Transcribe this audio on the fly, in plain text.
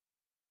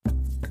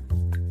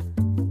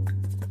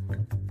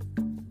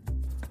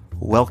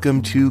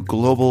Welcome to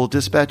Global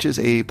Dispatches,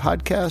 a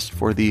podcast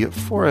for the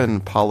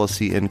foreign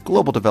policy and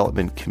global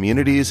development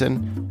communities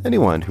and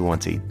anyone who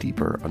wants a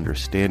deeper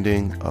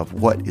understanding of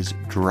what is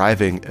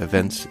driving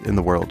events in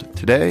the world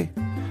today.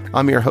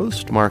 I'm your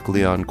host, Mark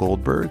Leon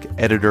Goldberg,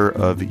 editor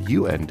of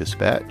UN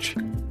Dispatch.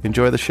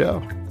 Enjoy the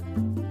show.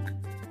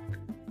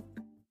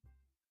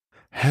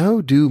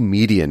 How do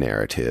media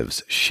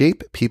narratives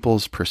shape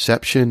people's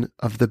perception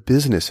of the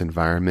business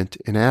environment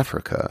in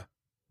Africa?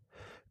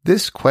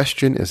 This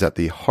question is at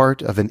the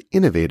heart of an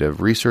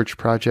innovative research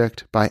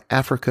project by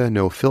Africa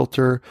No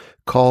Filter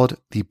called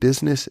the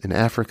Business in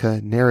Africa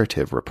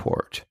Narrative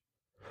Report.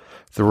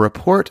 The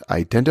report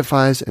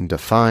identifies and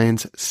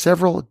defines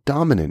several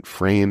dominant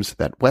frames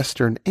that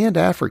Western and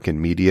African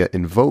media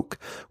invoke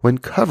when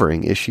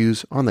covering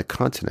issues on the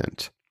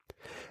continent.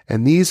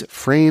 And these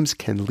frames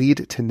can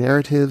lead to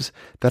narratives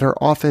that are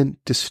often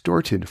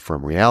distorted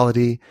from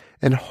reality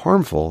and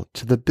harmful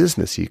to the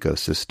business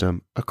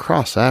ecosystem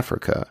across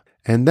Africa.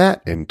 And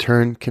that, in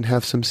turn, can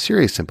have some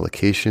serious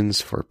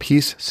implications for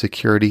peace,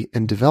 security,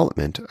 and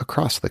development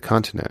across the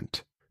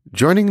continent.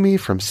 Joining me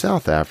from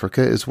South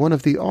Africa is one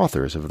of the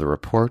authors of the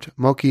report,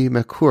 Moki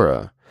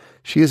Makura.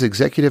 She is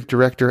executive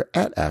director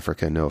at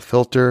Africa No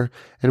Filter,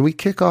 and we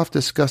kick off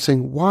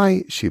discussing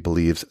why she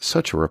believes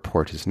such a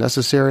report is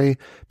necessary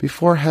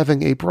before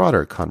having a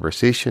broader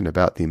conversation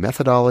about the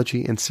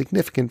methodology and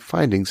significant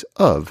findings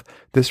of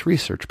this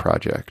research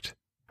project.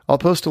 I'll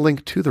post a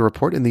link to the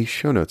report in the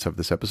show notes of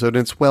this episode,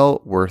 and it's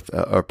well worth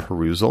a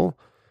perusal.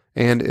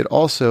 And it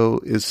also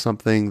is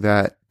something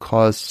that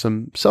caused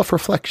some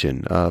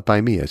self-reflection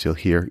by me, as you'll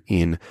hear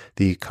in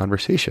the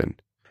conversation.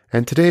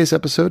 And today's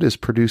episode is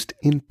produced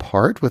in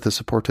part with the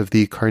support of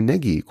the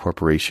Carnegie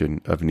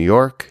Corporation of New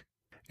York.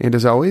 And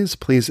as always,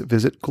 please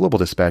visit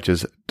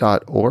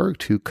globaldispatches.org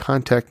to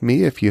contact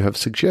me if you have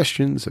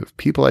suggestions of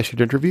people I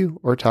should interview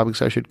or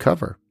topics I should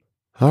cover.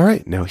 All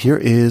right, now here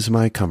is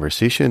my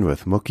conversation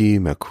with Moki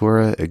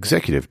Makura,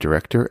 Executive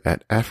Director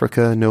at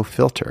Africa No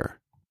Filter.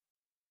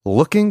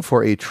 Looking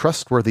for a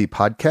trustworthy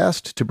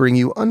podcast to bring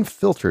you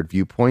unfiltered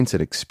viewpoints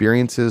and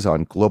experiences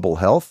on global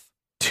health?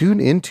 Tune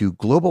into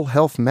Global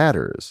Health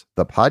Matters,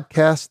 the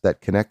podcast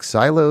that connects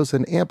silos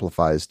and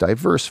amplifies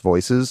diverse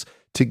voices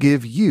to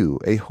give you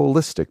a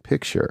holistic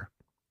picture.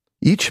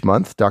 Each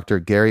month, Dr.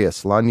 Gary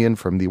Aslanyan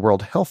from the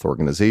World Health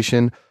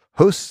Organization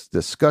hosts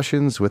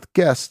discussions with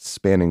guests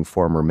spanning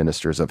former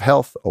ministers of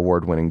health,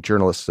 award-winning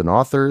journalists and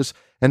authors,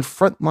 and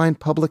frontline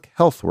public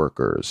health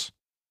workers.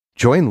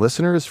 Join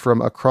listeners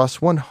from across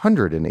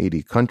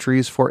 180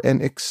 countries for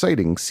an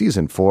exciting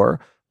Season 4,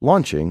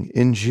 launching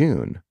in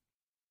June.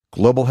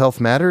 Global Health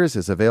Matters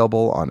is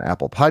available on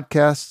Apple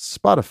Podcasts,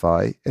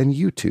 Spotify, and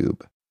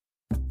YouTube.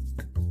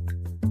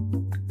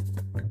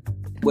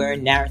 We're a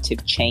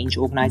narrative change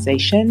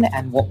organization,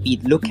 and what we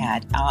look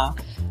at are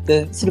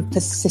the sort of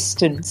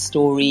persistent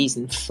stories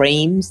and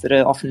frames that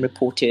are often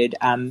reported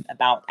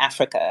about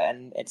Africa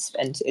and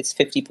its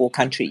 54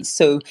 countries.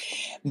 So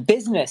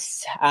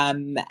business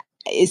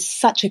is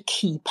such a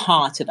key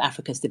part of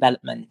Africa's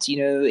development. You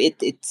know,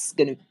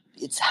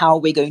 it's how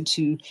we're going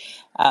to,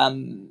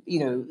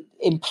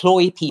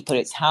 employ people.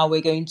 It's how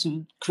we're going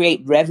to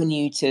create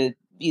revenue to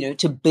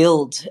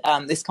build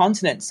this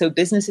continent. So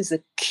business is a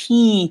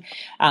key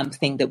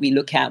thing that we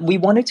look at. We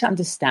wanted to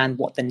understand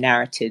what the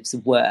narratives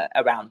were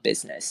around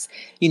business.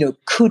 You know,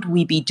 could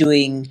we be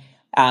doing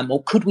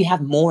or could we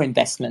have more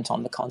investment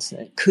on the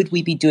continent? Could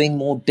we be doing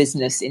more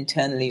business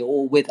internally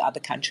or with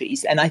other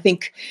countries? And I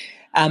think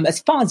as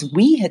far as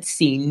we had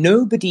seen,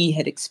 nobody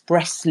had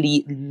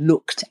expressly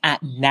looked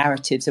at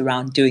narratives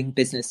around doing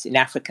business in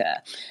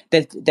Africa.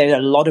 There are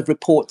a lot of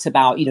reports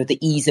about, the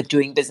ease of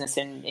doing business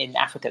in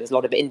Africa. There's a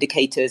lot of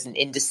indicators and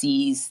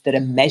indices that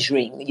are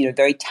measuring,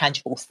 very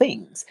tangible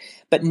things.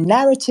 But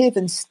narrative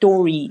and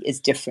story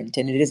is different,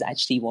 and it is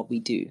actually what we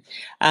do.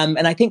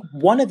 And I think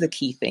one of the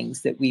key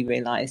things that we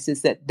realized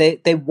is that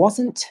there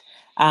wasn't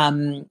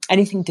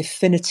anything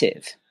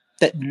definitive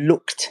that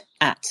looked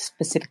at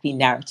specifically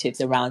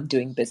narratives around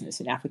doing business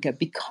in Africa,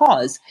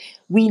 because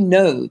we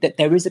know that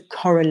there is a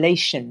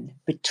correlation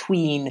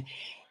between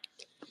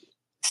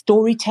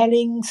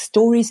storytelling,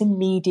 stories in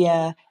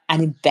media,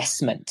 and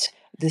investment.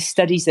 The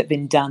studies that have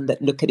been done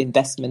that look at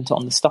investment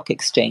on the stock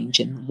exchange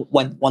and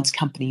once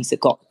companies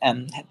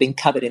have been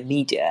covered in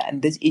media,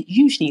 and it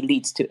usually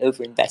leads to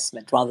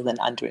overinvestment rather than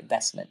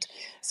underinvestment.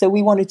 So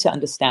we wanted to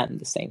understand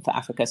the same for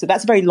Africa. So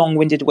that's a very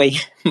long-winded way,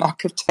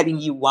 Mark, of telling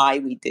you why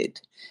we did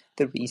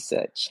the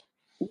research.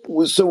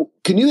 So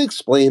can you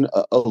explain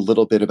a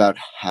little bit about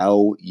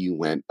how you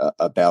went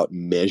about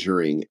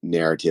measuring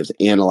narratives,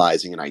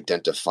 analyzing and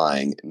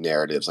identifying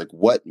narratives? Like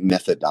what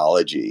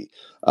methodology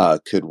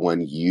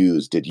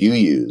did you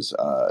use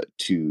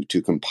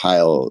to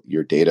compile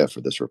your data for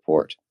this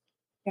report?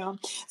 Yeah.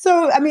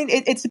 So, I mean,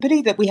 it's a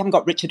pity that we haven't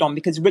got Richard on,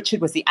 because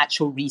Richard was the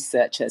actual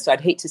researcher. So I'd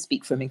hate to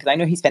speak for him because I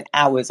know he spent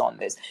hours on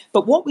this.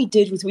 But what we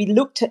did was we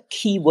looked at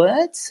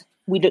keywords.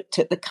 We looked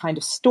at the kind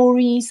of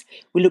stories,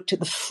 we looked at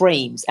the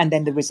frames, and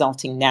then the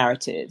resulting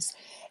narratives.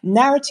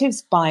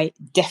 Narratives, by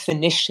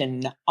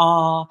definition,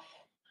 are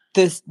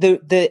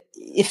the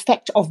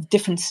effect of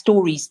different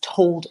stories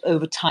told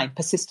over time,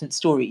 persistent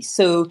stories.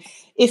 So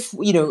if,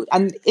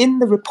 and in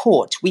the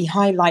report, we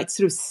highlight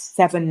sort of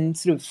 7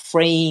 sort of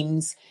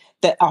frames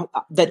that are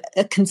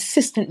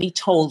consistently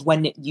told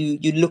when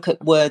you look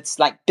at words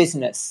like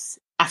business,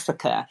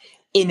 Africa,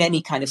 in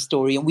any kind of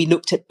story. And we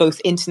looked at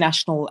both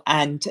international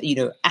and,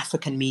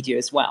 African media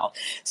as well.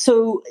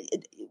 So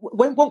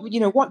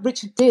what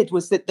Richard did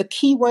was that the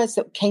keywords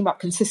that came up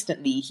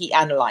consistently, he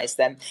analyzed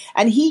them,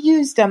 and he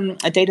used a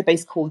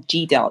database called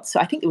GDELT. So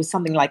I think it was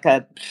something like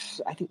a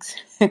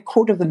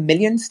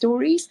 250,000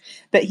 stories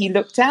that he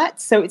looked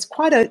at. So it's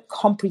quite a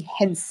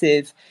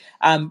comprehensive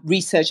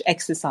research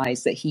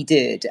exercise that he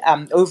did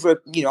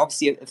over,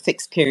 obviously a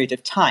fixed period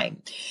of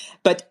time.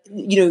 But,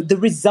 the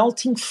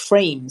resulting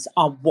frames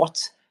are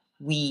what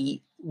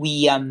we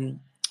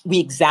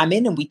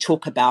examine and we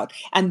talk about.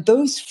 And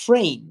those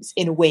frames,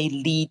 in a way,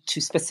 lead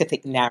to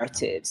specific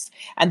narratives.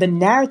 And the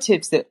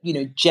narratives that,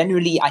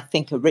 generally I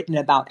think are written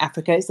about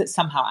Africa is that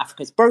somehow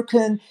Africa is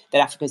broken, that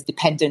Africa is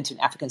dependent, and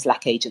Africans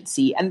lack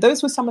agency. And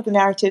those were some of the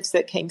narratives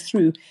that came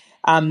through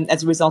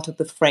as a result of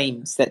the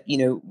frames that,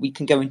 we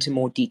can go into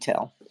more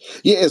detail.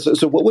 Yeah.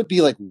 So what would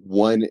be like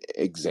one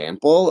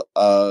example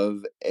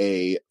of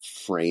a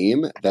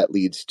frame that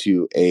leads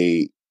to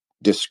a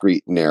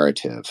discrete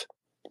narrative?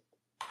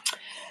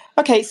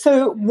 Okay,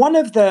 so one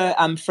of the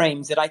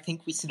frames that I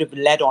think we sort of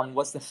led on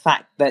was the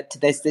fact that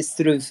there's this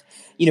sort of,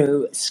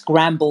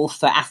 scramble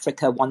for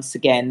Africa once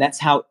again. That's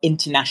how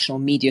international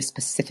media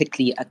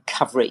specifically are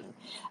covering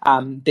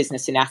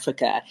business in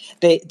Africa.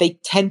 They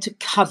tend to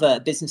cover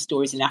business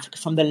stories in Africa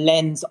from the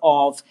lens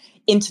of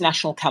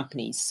international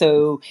companies.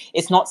 So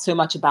it's not so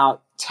much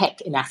about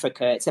tech in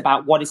Africa. It's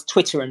about what is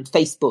Twitter and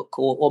Facebook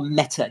or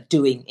Meta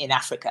doing in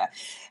Africa.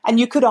 And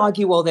you could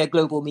argue, well, they're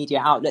global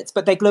media outlets,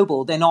 but they're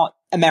global. They're not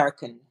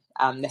American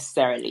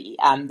necessarily.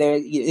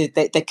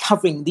 They're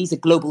covering, these are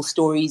global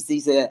stories.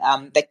 These are,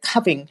 they're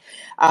covering.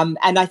 And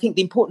I think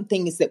the important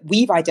thing is that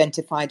we've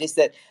identified is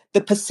that the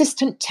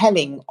persistent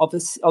telling of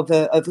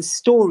a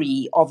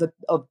story of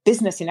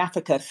business in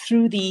Africa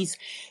through these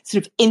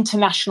sort of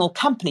international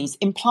companies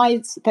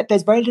implies that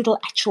there's very little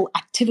actual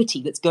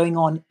activity that's going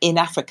on in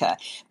Africa.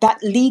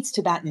 That leads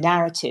to that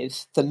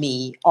narrative for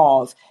me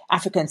of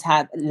Africans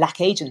lack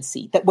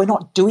agency, that we're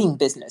not doing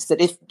business, that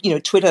if,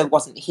 Twitter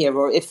wasn't here,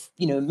 or if,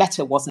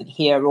 Meta wasn't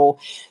here, or,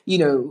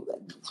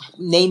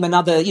 name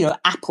another,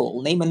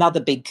 Apple, name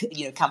another big,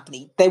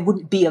 company, there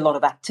wouldn't be a lot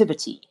of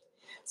activity.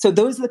 So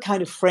those are the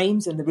kind of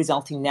frames and the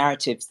resulting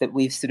narratives that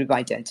we've sort of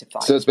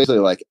identified. So it's basically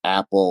like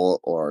Apple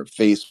or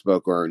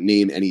Facebook, or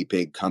name any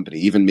big company,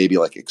 even maybe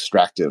like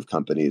extractive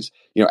companies.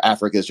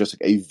 Africa is just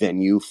like a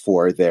venue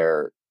for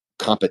their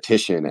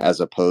competition, as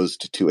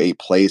opposed to a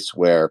place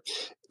where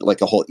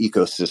like a whole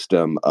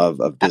ecosystem of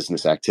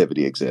business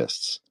activity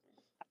exists.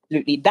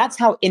 Absolutely. That's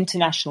how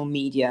international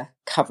media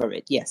cover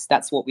it. Yes,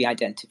 that's what we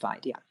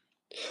identified.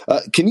 Yeah.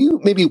 Can you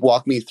maybe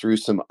walk me through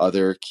some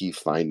other key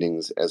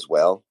findings as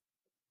well?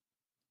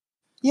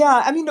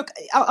 Yeah, I mean, look,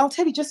 I'll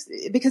tell you, just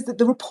because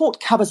the report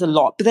covers a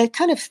lot, but there are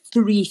kind of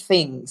 3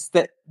 things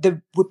that the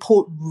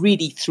report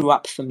really threw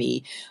up for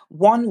me.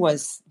 One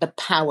was the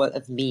power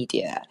of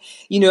media.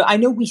 I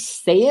know we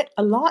say it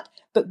a lot,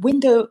 but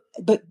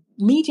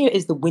media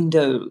is the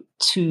window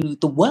to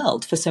the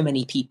world for so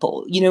many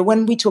people.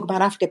 When we talk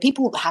about Africa,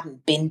 people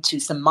haven't been to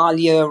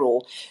Somalia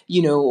or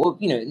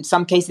in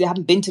some cases they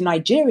haven't been to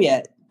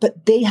Nigeria,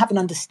 but they have an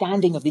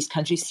understanding of these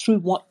countries through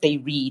what they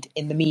read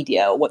in the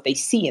media or what they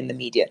see in the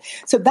media.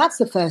 So that's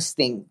the first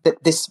thing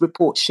that this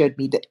report showed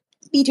me, that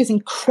media is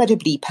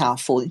incredibly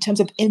powerful in terms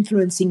of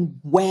influencing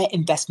where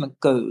investment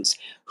goes,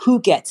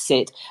 who gets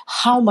it,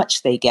 how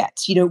much they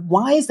get.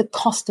 Why is the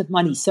cost of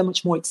money so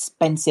much more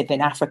expensive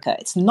in Africa?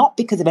 It's not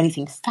because of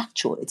anything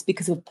factual. It's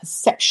because of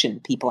perception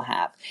people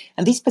have.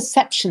 And these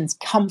perceptions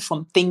come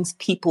from things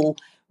people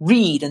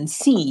read and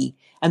see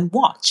and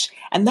watch.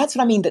 And that's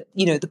what I mean, that,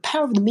 the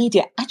power of the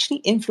media actually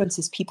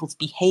influences people's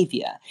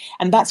behavior.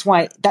 And that's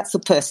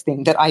the first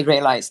thing that I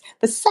realized.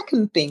 The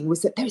second thing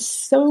was that there's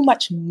so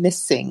much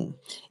missing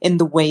in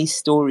the way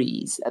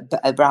stories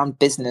around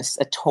business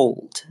are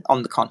told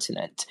on the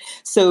continent.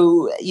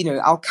 So,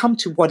 I'll come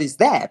to what is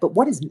there, but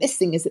what is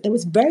missing is that there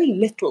was very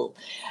little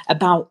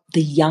about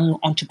the young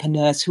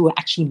entrepreneurs who are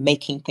actually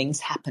making things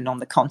happen on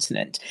the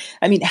continent.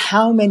 I mean,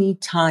 how many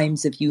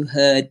times have you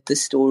heard the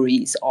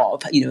stories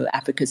of,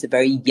 Africa's a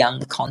very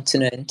young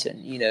continent,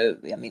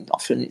 and,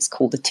 often it's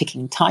called a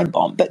ticking time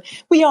bomb, but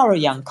we are a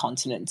young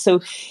continent.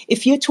 So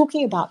if you're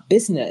talking about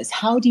business,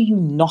 how do you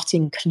not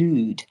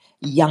include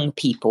young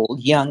people,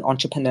 young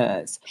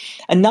entrepreneurs?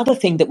 Another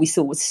thing that we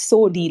saw was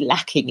sorely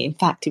lacking. In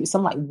fact, it was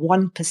something like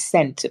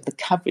 1% of the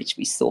coverage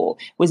we saw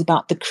was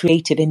about the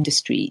creative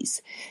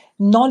industries.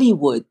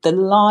 Nollywood, the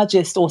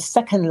largest or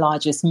second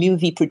largest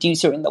movie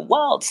producer in the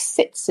world,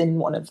 sits in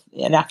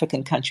an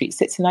African country. It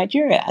sits in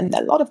Nigeria. And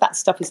a lot of that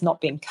stuff is not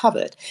being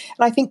covered.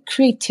 And I think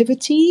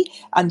creativity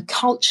and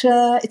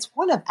culture, it's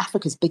one of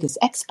Africa's biggest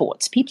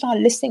exports. People are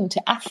listening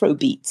to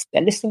Afrobeats.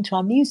 They're listening to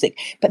our music,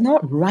 but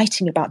not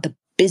writing about the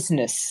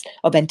business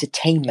of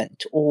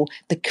entertainment or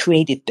the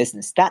creative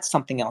business. That's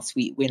something else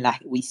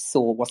we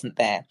saw wasn't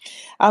there.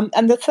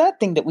 And the third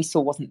thing that we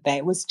saw wasn't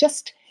there was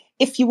just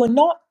if you were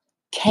not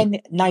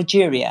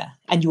Nigeria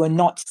and you were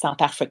not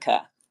South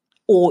Africa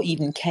or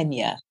even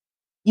Kenya,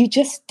 you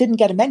just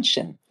didn't get a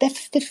mention. There are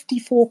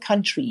 54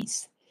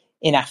 countries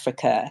in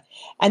Africa.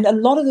 And a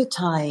lot of the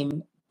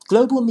time,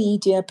 global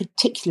media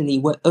particularly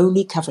were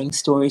only covering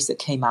stories that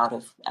came out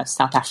of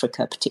South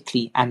Africa,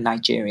 particularly, and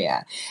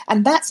Nigeria.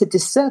 And that's a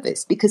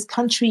disservice because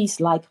countries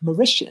like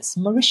Mauritius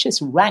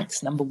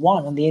ranks number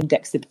one on the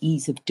index of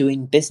ease of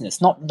doing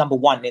business, not number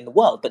one in the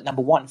world, but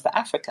number one for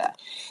Africa.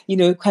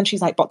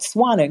 Countries like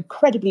Botswana,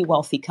 incredibly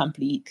wealthy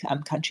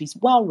countries,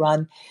 well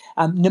run,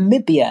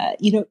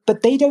 Namibia,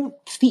 but they don't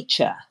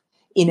feature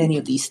in any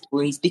of these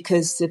stories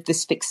because of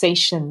this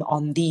fixation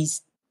on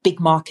these big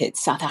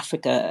markets, South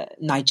Africa,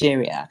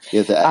 Nigeria.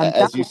 Yes,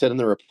 as you said in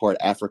the report,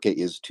 Africa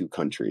is two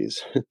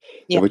countries,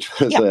 which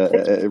was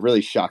a really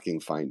shocking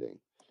finding.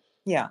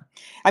 Yeah,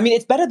 I mean,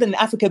 it's better than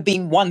Africa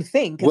being one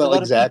thing. Well,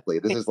 exactly.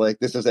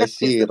 This is I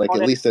see like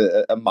at least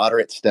a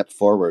moderate step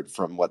forward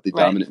from what the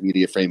dominant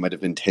media frame might have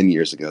been 10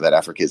 years ago, that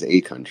Africa is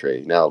a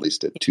country. Now at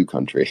least two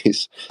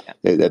countries.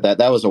 Yeah.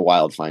 That was a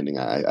wild finding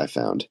I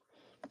found.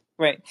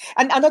 Right.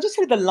 And I'll just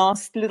say the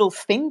last little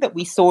thing that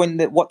we saw in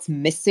what's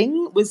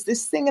missing was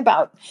this thing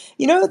about,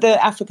 the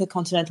Africa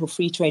Continental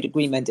Free Trade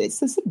Agreement. It's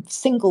the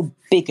single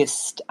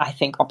biggest, I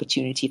think,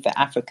 opportunity for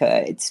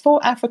Africa. It's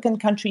for African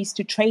countries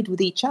to trade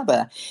with each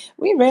other.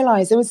 We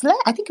realized there was,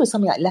 I think it was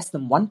something like less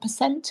than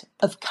 1%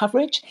 of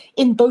coverage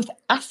in both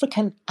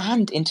African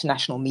and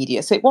international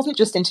media. So it wasn't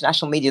just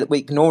international media that we're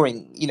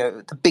ignoring,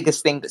 the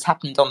biggest thing that's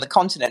happened on the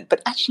continent,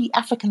 but actually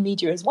African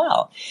media as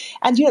well.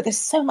 And, there's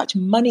so much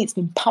money that's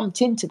been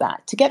pumped into that.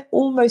 To get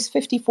almost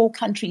 54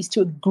 countries to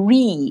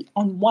agree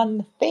on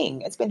one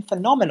thing. It's been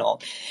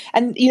phenomenal.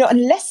 And,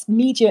 unless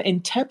media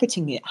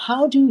interpreting it,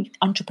 how do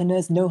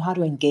entrepreneurs know how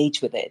to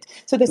engage with it?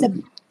 So there's a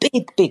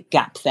big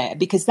gap there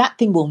because that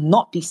thing will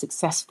not be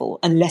successful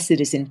unless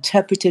it is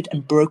interpreted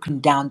and broken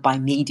down by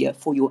media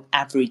for your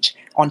average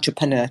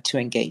entrepreneur to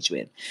engage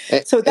with.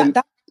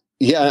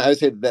 Yeah, I would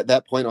say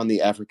that point on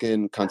the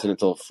African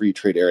Continental Free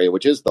Trade Area,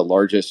 which is the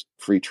largest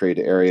free trade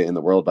area in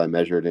the world by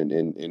measured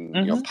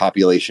in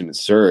population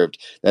served,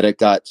 that it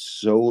got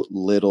so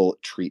little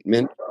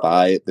treatment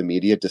by the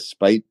media,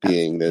 despite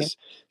being this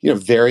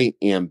very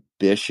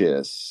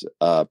ambitious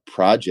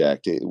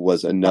project. It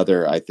was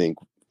another, I think,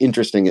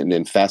 interesting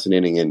and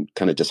fascinating and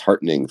kind of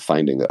disheartening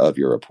finding of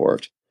your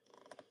report.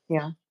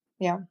 Yeah.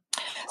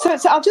 So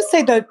I'll just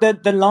say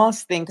the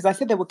last thing, because I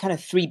said there were kind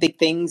of three big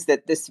things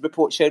that this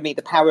report showed me: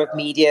 the power of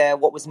media,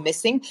 what was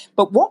missing,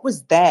 but what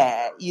was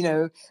there,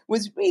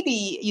 was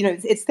really,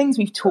 it's things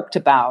we've talked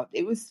about.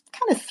 It was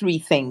kind of three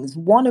things.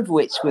 One of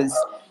which was,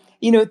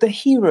 the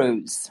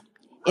heroes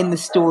in the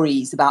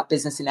stories about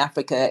business in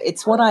Africa.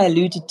 It's what I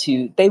alluded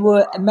to. They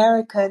were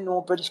American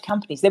or British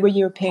companies. They were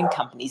European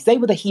companies. They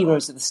were the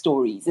heroes of the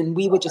stories, and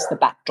we were just the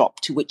backdrop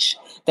to which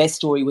their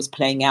story was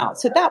playing out.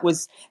 So that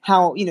was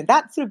how,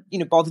 that sort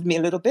of, bothered me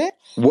a little bit.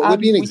 What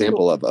would be an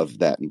example of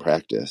that in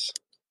practice?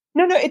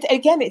 No,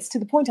 it's to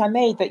the point I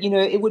made that,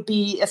 it would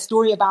be a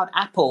story about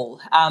Apple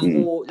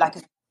or like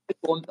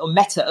or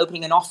Meta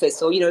opening an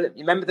office, or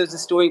remember there was a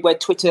story where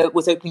Twitter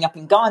was opening up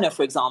in Ghana,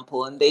 for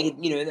example, and they,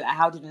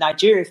 how did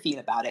Nigeria feel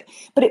about it?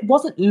 But it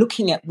wasn't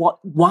looking at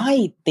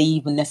why they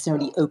even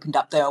necessarily opened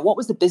up there, or what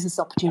was the business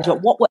opportunity, or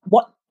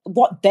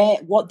what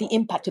the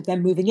impact of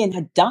them moving in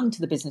had done to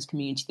the business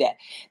community there.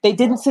 They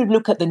didn't sort of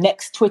look at the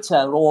next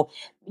Twitter or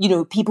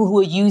people who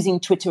are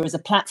using Twitter as a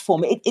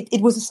platform.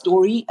 It was a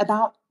story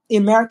about the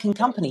American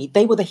company.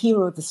 They were the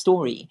hero of the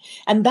story,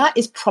 and that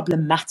is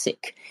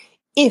problematic.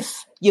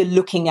 If you're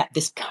looking at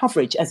this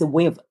coverage as a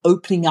way of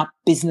opening up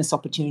business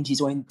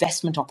opportunities or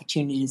investment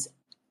opportunities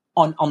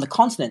on the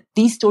continent,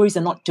 these stories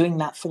are not doing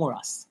that for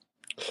us.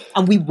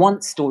 And we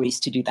want stories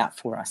to do that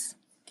for us.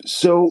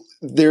 So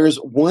there's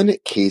one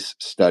case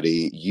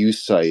study you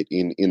cite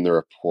in the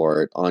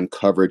report on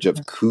coverage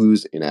of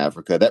coups in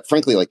Africa that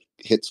frankly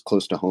hits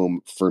close to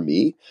home for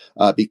me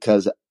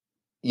because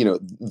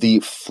the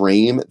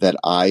frame that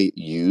I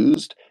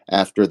used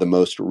after the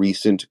most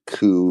recent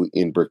coup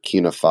in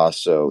Burkina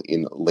Faso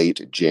in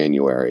late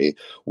January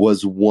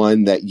was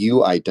one that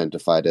you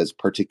identified as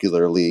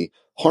particularly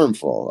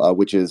harmful,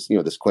 which is,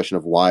 this question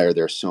of why are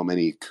there so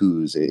many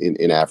coups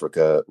in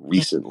Africa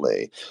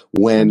recently?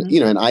 When,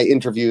 and I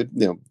interviewed,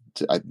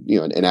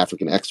 an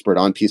African expert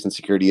on peace and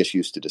security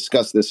issues to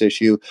discuss this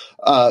issue.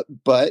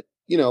 But,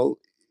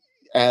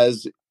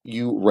 as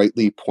you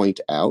rightly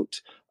point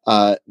out,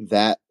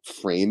 that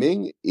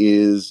framing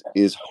is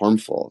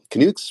harmful.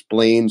 Can you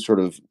explain sort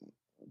of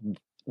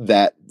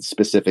that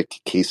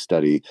specific case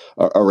study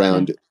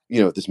around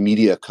this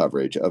media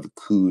coverage of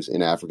coups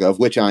in Africa, of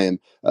which I am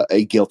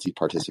a guilty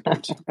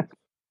participant?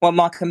 Well,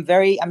 Mark, I'm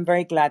very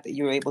glad that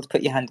you were able to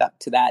put your hand up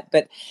to that.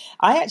 But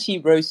I actually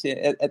wrote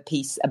a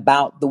piece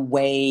about the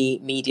way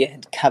media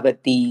had covered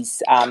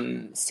these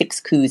 6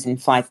 coups in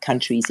 5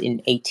 countries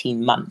in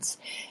 18 months.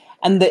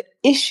 And the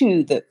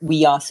issue that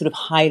we are sort of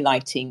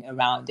highlighting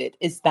around it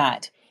is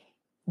that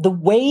the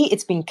way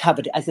it's been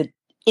covered as an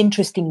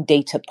interesting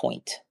data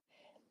point,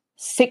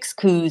 6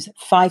 coups,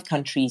 5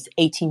 countries,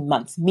 18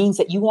 months, means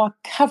that you are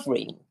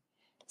covering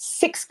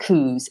 6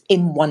 coups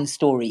in one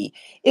story.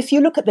 If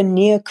you look at the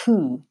near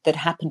coup that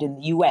happened in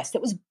the US,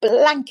 there was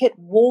blanket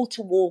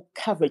wall-to-wall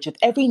coverage of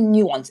every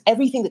nuance,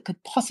 everything that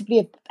could possibly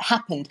have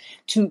happened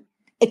to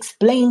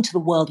explain to the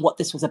world what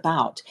this was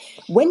about.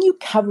 When you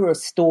cover a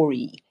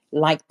story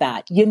like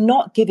that, you're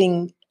not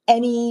giving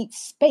any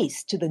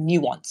space to the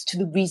nuance, to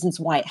the reasons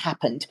why it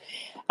happened.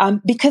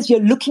 Because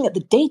you're looking at the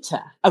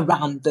data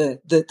around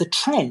the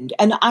trend.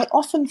 And I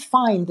often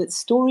find that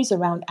stories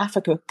around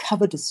Africa are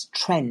covered as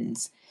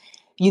trends,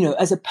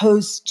 as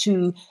opposed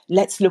to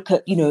let's look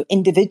at,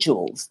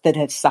 individuals that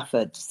have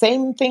suffered.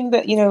 Same thing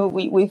that,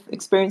 we're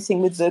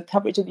experiencing with the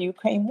coverage of the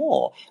Ukraine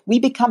war. We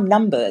become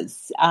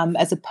numbers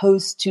as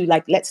opposed to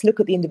let's look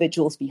at the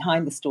individuals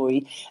behind the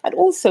story. And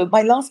also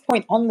my last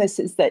point on this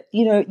is that,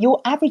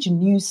 your average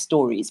news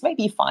stories,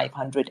 maybe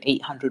 500,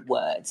 800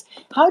 words.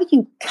 How do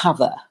you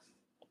cover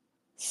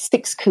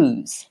 6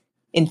 coups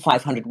in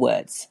 500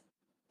 words?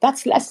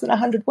 That's less than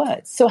 100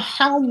 words. So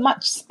how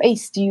much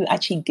space do you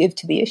actually give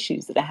to the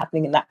issues that are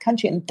happening in that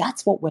country? And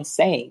that's what we're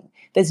saying.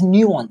 There's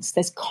nuance,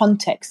 there's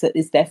context that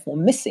is therefore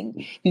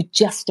missing. You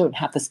just don't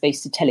have the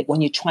space to tell it when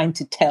you're trying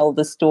to tell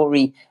the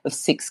story of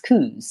 6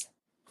 coups.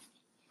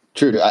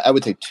 True. I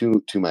would say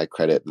to my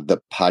credit,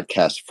 the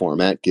podcast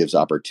format gives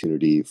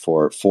opportunity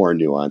for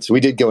nuance. We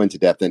did go into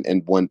depth,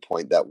 and one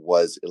point that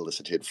was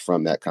elicited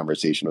from that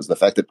conversation was the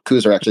fact that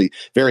coups are actually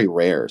very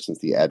rare since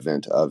the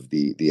advent of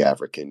the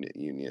African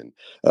Union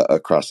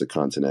across the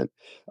continent.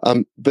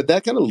 But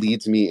that kind of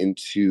leads me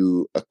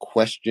into a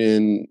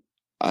question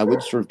I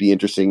would sort of be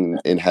interested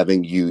in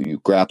having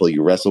you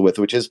wrestle with,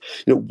 which is,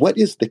 what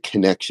is the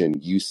connection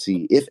you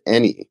see, if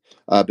any,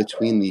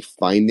 between the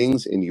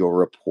findings in your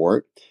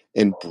report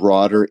and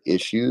broader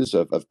issues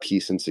of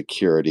peace and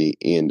security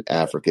in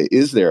Africa?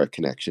 Is there a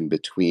connection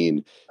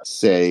between,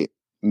 say,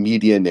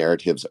 media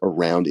narratives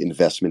around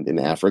investment in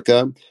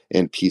Africa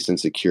and peace and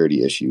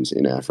security issues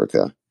in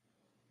Africa?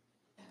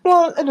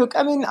 Well, look,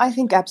 I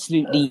think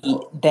absolutely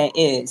there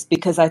is,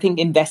 because I think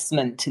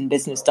investment in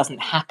business doesn't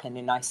happen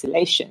in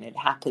isolation. It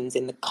happens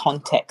in the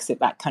context of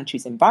that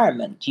country's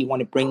environment. You want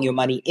to bring your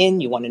money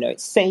in, you want to know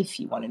it's safe,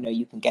 you want to know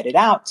you can get it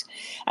out.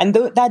 And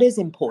that is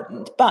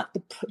important. But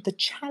the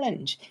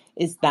challenge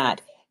is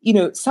that,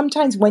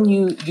 sometimes when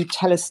you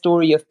tell a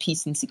story of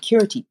peace and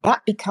security,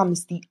 that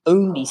becomes the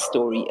only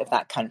story of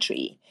that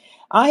country.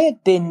 I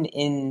had been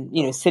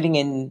sitting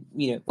in,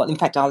 well, in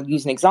fact, I'll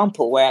use an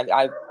example where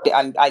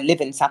I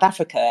live in South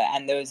Africa,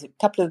 and there was a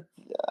couple of,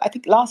 I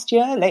think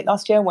late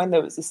last year, when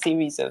there was a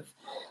series of,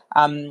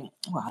 I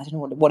don't know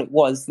what it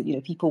was,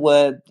 people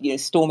were,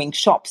 storming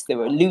shops, they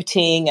were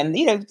looting, and,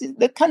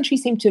 the country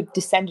seemed to have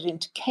descended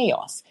into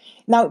chaos.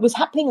 Now, it was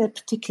happening in a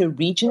particular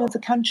region of the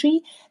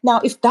country. Now,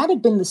 if that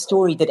had been the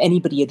story that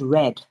anybody had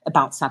read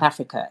about South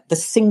Africa, the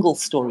single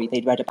story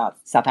they'd read about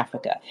South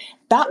Africa,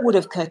 that would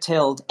have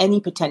curtailed any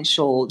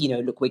potential,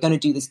 look, we're going to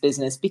do this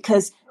business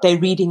because they're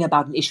reading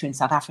about an issue in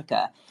South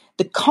Africa.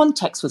 The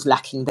context was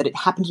lacking, that it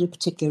happened in a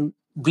particular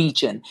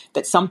region,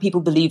 that some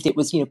people believed it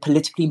was,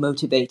 politically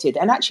motivated,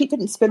 and actually it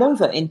didn't spill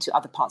over into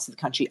other parts of the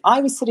country.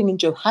 I was sitting in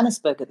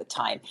Johannesburg at the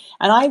time,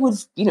 and I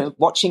was,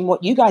 watching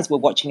what you guys were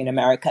watching in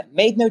America. It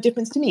made no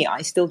difference to me.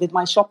 I still did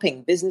my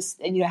shopping. Business,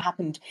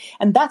 happened.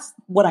 And that's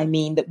what I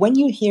mean, that when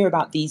you hear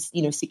about these,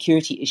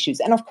 security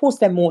issues, and of course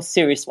they're more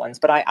serious ones,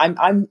 but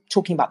I'm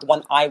talking about the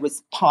one I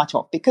was part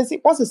of, because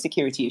it was a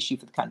security issue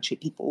for the country.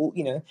 People,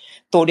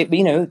 thought it,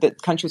 that the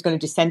country was going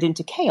to descend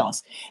into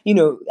chaos.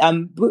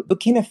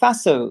 Burkina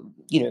Faso,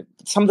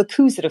 some of the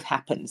coups that have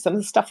happened, some of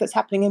the stuff that's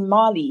happening in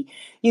Mali,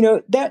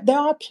 there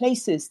are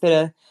places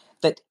that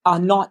are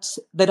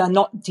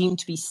not deemed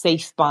to be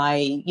safe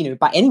by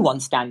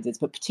anyone's standards,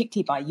 but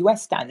particularly by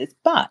US standards.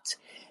 But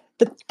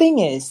the thing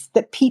is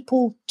that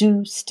people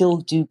do still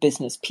do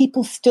business.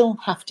 People still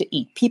have to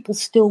eat. People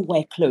still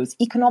wear clothes.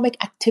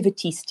 Economic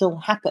activity still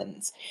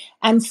happens.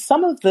 And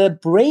some of the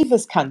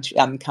bravest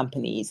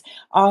companies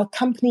are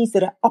companies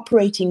that are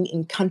operating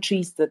in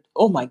countries that,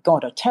 oh my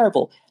God, are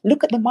terrible.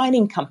 Look at the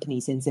mining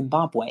companies in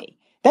Zimbabwe.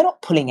 They're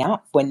not pulling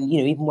out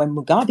even when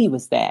Mugabe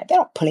was there. They're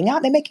not pulling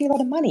out. They're making a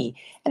lot of money.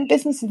 And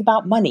business is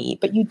about money.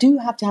 But you do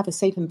have to have a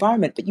safe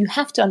environment. But you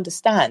have to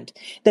understand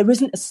there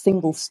isn't a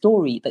single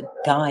story that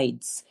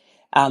guides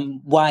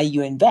why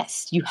you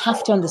invest. You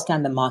have to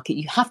understand the market.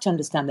 You have to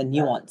understand the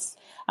nuance.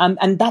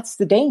 And that's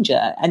the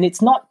danger. And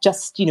it's not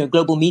just,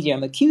 global media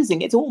I'm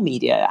accusing. It's all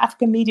media.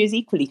 African media is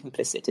equally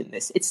complicit in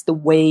this. It's the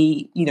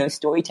way,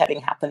 storytelling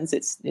happens.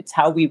 It's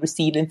how we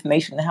receive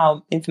information and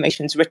how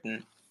information is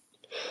written.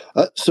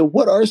 So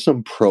what are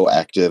some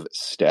proactive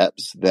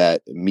steps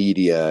that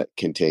media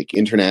can take,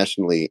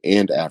 internationally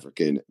and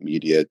African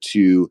media,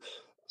 to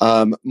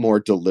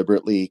more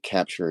deliberately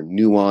capture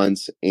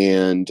nuance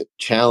and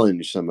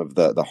challenge some of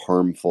the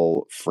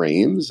harmful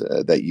frames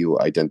that you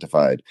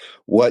identified?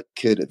 What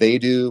could they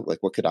do?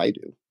 What could I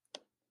do?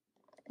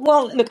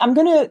 Well, look, I'm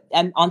going to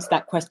answer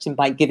that question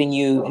by giving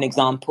you an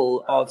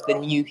example of the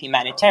New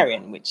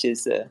Humanitarian, which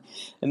is a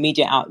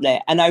media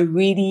outlet. And I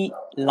really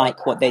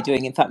like what they're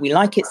doing. In fact, we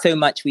like it so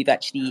much, we've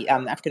actually,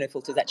 Africa No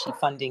Filter is actually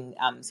funding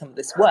some of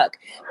this work.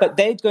 But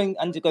they're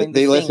undergoing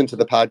They this listen thing. to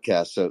the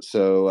podcast,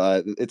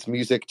 so it's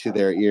music to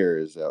their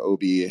ears.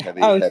 Obi,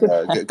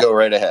 go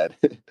right ahead.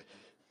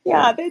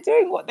 Yeah, they're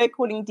doing what they're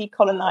calling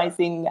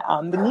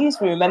decolonizing the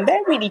newsroom, and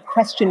they're really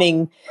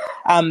questioning.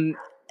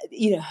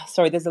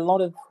 Sorry, there's a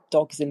lot of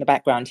dogs in the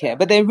background here,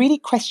 but they're really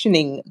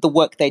questioning the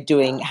work they're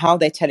doing, how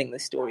they're telling the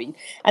story.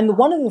 And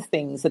one of the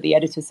things that the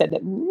editor said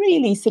that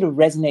really sort of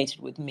resonated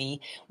with me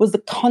was the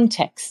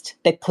context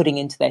they're putting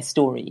into their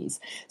stories.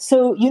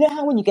 So you know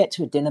how when you get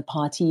to a dinner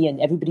party and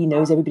everybody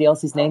knows everybody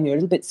else's name, you're a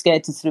little bit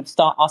scared to sort of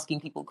start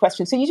asking people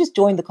questions. So you just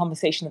join the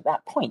conversation at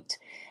that point.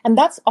 And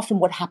that's often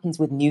what happens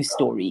with news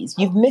stories.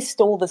 You've missed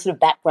all the sort of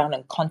background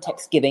and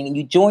context giving, and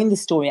you join the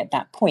story at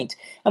that point.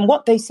 And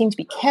what they seem to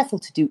be careful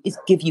to do is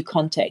give you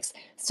context.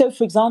 So,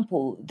 for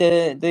example,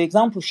 the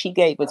example she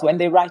gave was when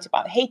they write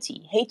about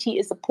Haiti. Haiti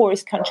is the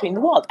poorest country in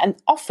the world. And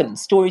often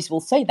stories will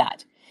say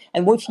that.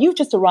 And if you've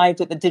just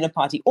arrived at the dinner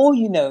party, all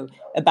you know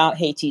about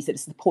Haiti is that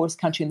it's the poorest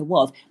country in the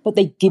world, but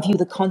they give you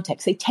the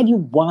context. They tell you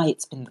why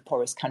it's been the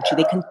poorest country.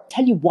 They can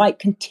tell you why it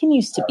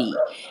continues to be.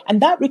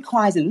 And that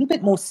requires a little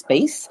bit more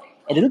space,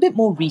 a little bit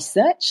more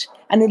research,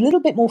 and a little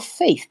bit more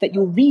faith that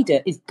your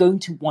reader is going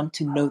to want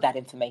to know that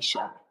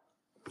information.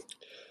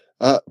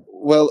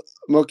 Well,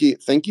 Moki,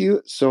 thank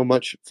you so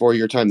much for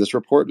your time. This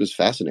report was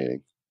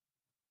fascinating.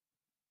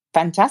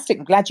 Fantastic.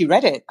 I'm glad you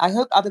read it. I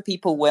hope other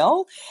people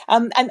will.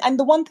 And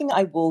the one thing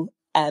I will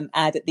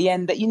add at the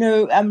end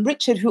that,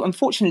 Richard, who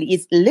unfortunately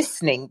is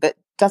listening, but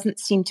doesn't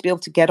seem to be able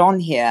to get on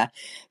here,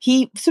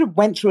 he sort of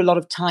went through a lot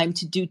of time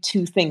to do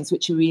two things,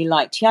 which he really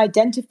liked. He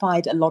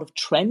identified a lot of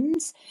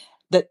trends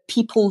that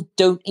people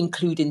don't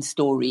include in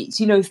stories.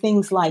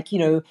 Things like,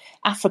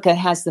 Africa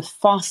has the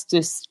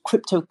fastest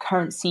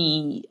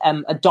cryptocurrency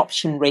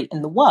adoption rate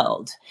in the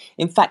world.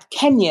 In fact,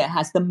 Kenya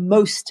has the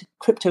most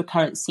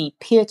cryptocurrency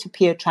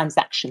peer-to-peer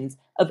transactions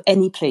of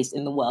any place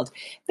in the world.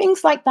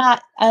 Things like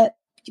that,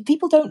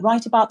 people don't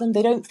write about them.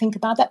 They don't think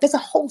about that. There's a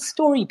whole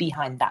story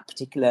behind that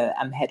particular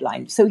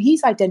headline. So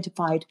he's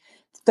identified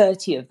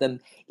 30 of them,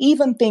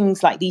 even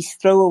things like these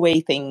throwaway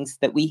things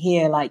that we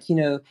hear, like,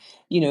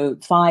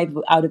 5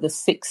 out of the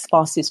 6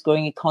 fastest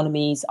growing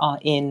economies are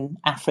in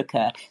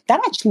Africa.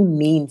 That actually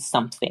means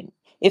something.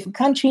 If a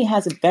country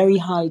has a very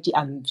high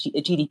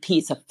GDP,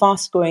 it's a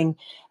fast growing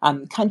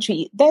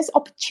country, there's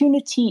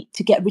opportunity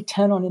to get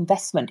return on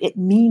investment. It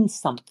means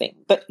something.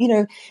 But,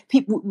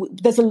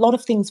 there's a lot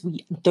of things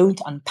we don't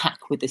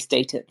unpack with this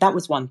data. That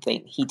was one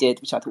thing he did,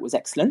 which I thought was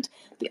excellent.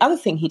 The other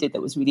thing he did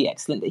that was really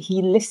excellent, that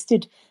he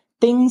listed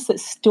things that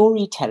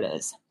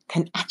storytellers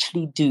can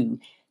actually do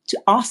to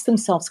ask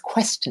themselves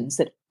questions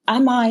that,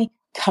 am I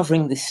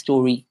covering this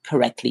story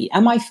correctly?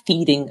 Am I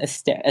feeding a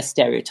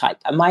stereotype?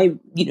 Am I,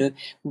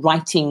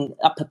 writing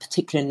up a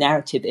particular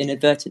narrative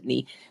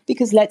inadvertently?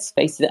 Because let's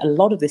face it, a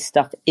lot of this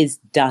stuff is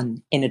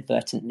done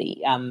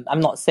inadvertently. I'm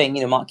not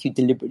saying, Mark, you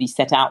deliberately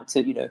set out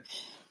to,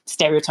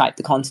 stereotype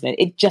the continent.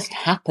 It just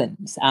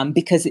happens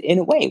because in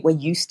a way we're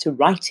used to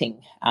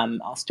writing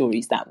our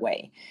stories that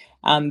way.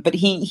 But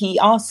he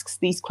asks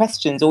these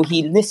questions, or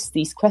he lists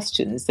these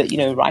questions that,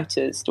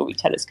 writers,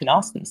 storytellers can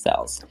ask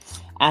themselves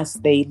as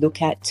they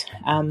look at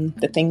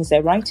the things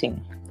they're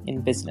writing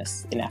in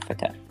business in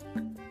Africa.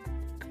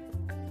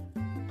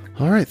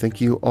 All right. Thank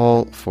you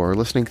all for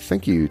listening.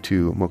 Thank you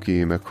to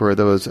Moki Makura.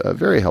 That was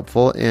very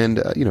helpful and,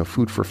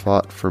 food for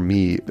thought for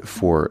me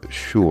for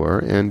sure,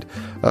 and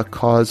a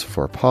cause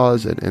for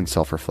pause and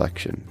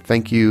self-reflection.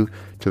 Thank you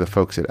to the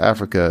folks at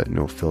Africa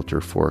No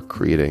Filter for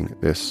creating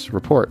this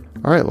report.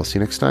 All right. We'll see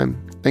you next time.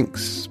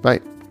 Thanks.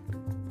 Bye.